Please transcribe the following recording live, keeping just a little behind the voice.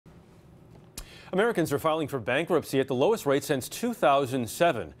Americans are filing for bankruptcy at the lowest rate since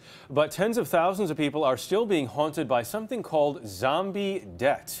 2007. But tens of thousands of people are still being haunted by something called zombie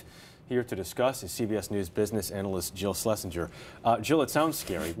debt. Here to discuss is CBS News business analyst Jill Schlesinger. Jill, it sounds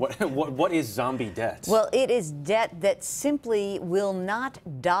scary. What is zombie debt? Well, it is debt that simply will not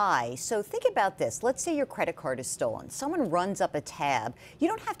die. So think about this. Let's say your credit card is stolen. Someone runs up a tab. You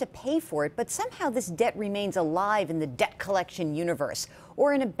don't have to pay for it, but somehow this debt remains alive in the debt collection universe.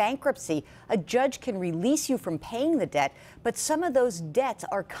 Or in a bankruptcy, a judge can release you from paying the debt, but some of those debts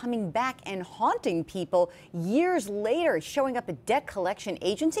are coming back and haunting people years later, showing up at debt collection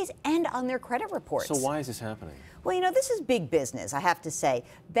agencies and on their credit reports. So why is this happening? Well, you know, this is big business, I have to say.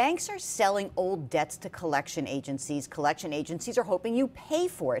 Banks are selling old debts to collection agencies. Collection agencies are hoping you pay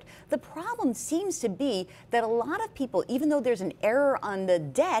for it. The problem seems to be that a lot of people, even though there's an error on the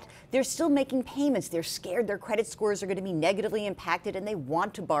debt, they're still making payments. They're scared their credit scores are going to be negatively impacted and they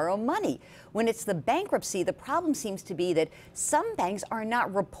want to borrow money. When it's the bankruptcy, the problem seems to be that some banks are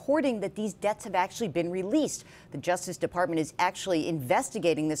not reporting that these debts have actually been released. The Justice Department is actually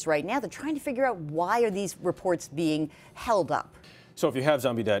investigating this right now. They're trying to figure out why are these reports being held up. So if you have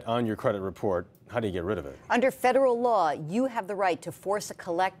zombie debt on your credit report, how do you get rid of it? Under federal law, you have the right to force a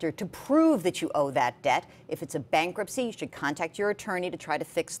collector to prove that you owe that debt. If it's a bankruptcy, you should contact your attorney to try to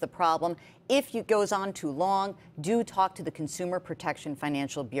fix the problem. If it goes on too long, do talk to the Consumer Protection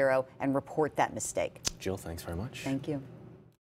Financial Bureau and report that mistake. Jill, thanks very much. Thank you.